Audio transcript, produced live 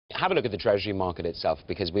have a look at the Treasury market itself,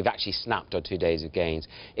 because we've actually snapped our 2 days of gains.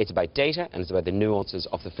 It's about data and it's about the nuances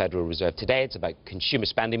of the Federal Reserve. Today it's about consumer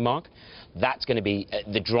spending, Mark. That's going to be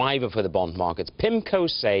the driver for the bond markets. PIMCO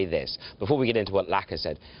say this, before we get into what Lacka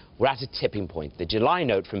said. We're at a tipping point. The July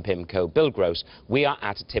note from PIMCO, Bill Gross, we are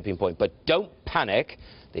at a tipping point. But don't panic.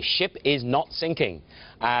 The ship is not sinking.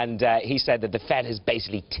 And he said that the Fed has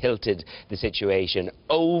basically tilted the situation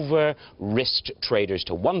over risk traders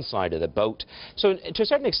to one side of the boat. So to a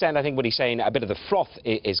certain extent, I think what he's saying, a bit of the froth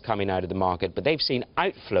is coming out of the market, but they've seen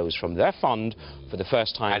outflows from their fund for the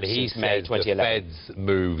first time since May 2011. The Fed's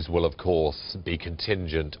moves will, of course, be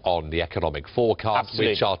contingent on the economic forecasts,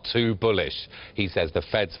 which are too bullish. He says the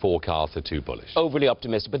Fed's forecasts are too bullish. Overly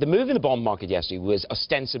optimistic. But the move in the bond market yesterday was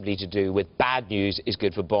ostensibly to do with bad news is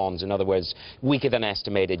good for bonds. In other words, weaker than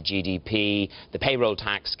estimated GDP, the payroll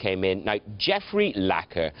tax came in. Now, Jeffrey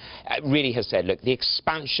Lacka really has said, look, the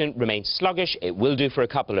expansion remains sluggish. It will do for a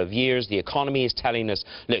couple of years. The economy is telling us,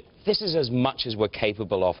 look, this is as much as we're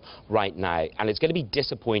capable of right now, and it's going to be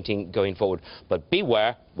disappointing going forward. But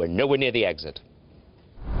beware, we're nowhere near the exit.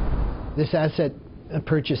 This asset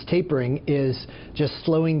purchase tapering is just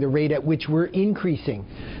slowing the rate at which we're increasing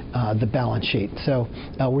the balance sheet. So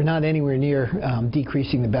we're not anywhere near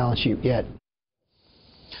decreasing the balance sheet yet.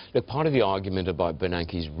 Look, part of the argument about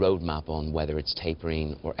Bernanke's roadmap on whether it's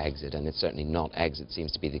tapering or exit, and it's certainly not exit,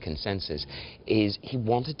 seems to be the consensus, is he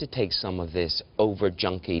wanted to take some of this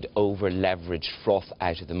over-junkied, over-leveraged froth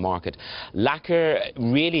out of the market. Lacka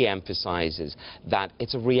really emphasises that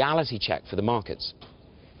it's a reality check for the markets.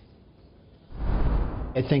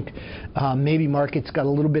 I think maybe markets got a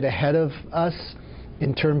little bit ahead of us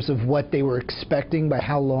in terms of what they were expecting by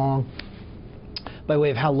way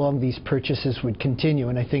of how long these purchases would continue,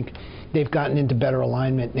 and I think they've gotten into better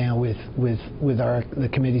alignment now with the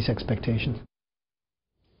committee's expectations.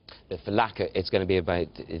 For Lacka, it's going to be about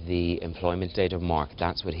the employment data, Mark.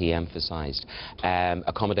 That's what he emphasised.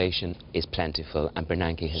 Accommodation is plentiful, and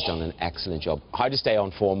Bernanke has done an excellent job. How to stay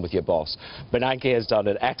on form with your boss. Bernanke has done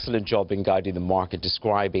an excellent job in guiding the market,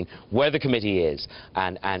 describing where the committee is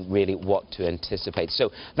and really what to anticipate.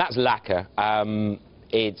 So that's Lacka.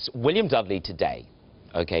 It's William Dudley today.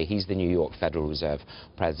 Okay, he's the New York Federal Reserve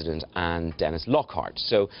President, and Dennis Lockhart.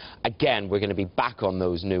 So again, we're going to be back on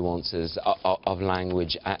those nuances of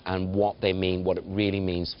language and what they mean, what it really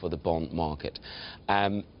means for the bond market.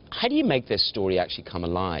 How do you make this story actually come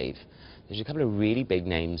alive? There's a couple of really big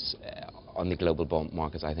names on the global bond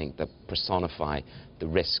markets, I think, that personify the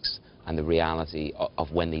risks and the reality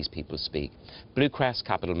of when these people speak. Bluecrest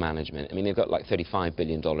Capital Management, I mean, they've got like $35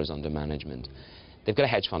 billion under management. They've got a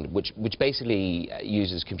hedge fund which basically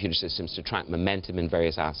uses computer systems to track momentum in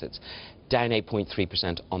various assets, down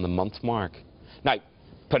 8.3% on the month, Mark. Now,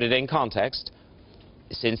 put it in context,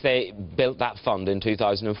 since they built that fund in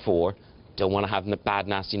 2004, don't want to have bad,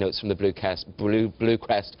 nasty notes from the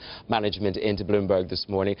Bluecrest management into Bloomberg this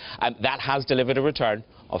morning. That has delivered a return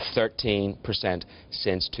of 13%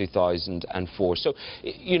 since 2004. So,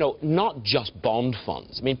 you know, not just bond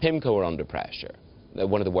funds. I mean, PIMCO are under pressure. They're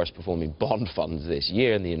one of the worst performing bond funds this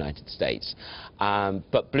year in the United States.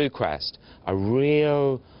 But Bluecrest, a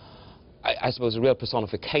real, I suppose, a real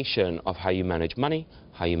personification of how you manage money,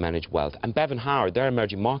 how you manage wealth. And Bevan Howard, their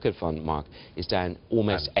emerging market fund, Mark, is down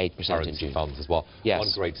almost 8% in June. Funds as well. Yes.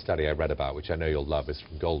 One great study I read about, which I know you'll love, is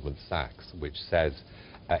from Goldman Sachs, which says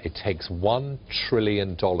it takes $1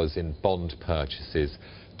 trillion in bond purchases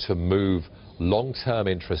to move long-term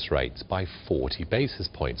interest rates by 40 basis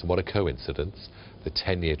points. And what a coincidence. The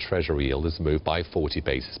 10-year Treasury yield has moved by 40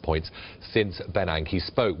 basis points since Bernanke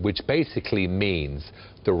spoke, which basically means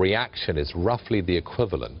the reaction is roughly the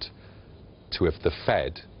equivalent to if the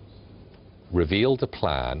Fed revealed a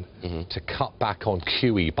plan to cut back on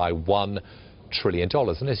QE by $1 trillion.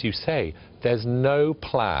 And as you say, there's no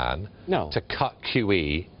plan to cut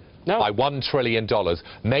QE by $1 trillion.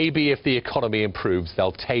 Maybe if the economy improves,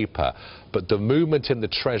 they'll taper. But the movement in the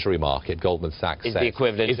Treasury market, Goldman Sachs says,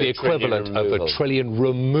 is the equivalent of a trillion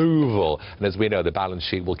removal. And as we know, the balance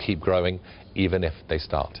sheet will keep growing even if they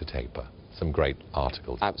start to taper. Some great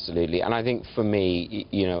articles. Absolutely. And I think for me,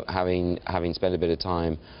 you know, having spent a bit of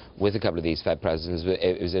time with a couple of these Fed presidents,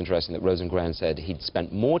 it was interesting that Rosengren said he'd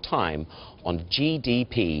spent more time on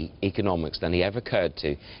GDP economics than he ever cared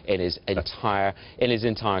to in his entire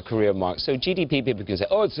career, Mark. So GDP, people can say,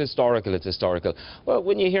 oh, it's historical, it's historical. Well,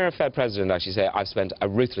 when you hear a Fed president actually say, I've spent a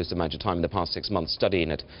ruthless amount of time in the past 6 months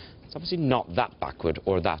studying it, it's obviously not that backward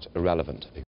or that irrelevant.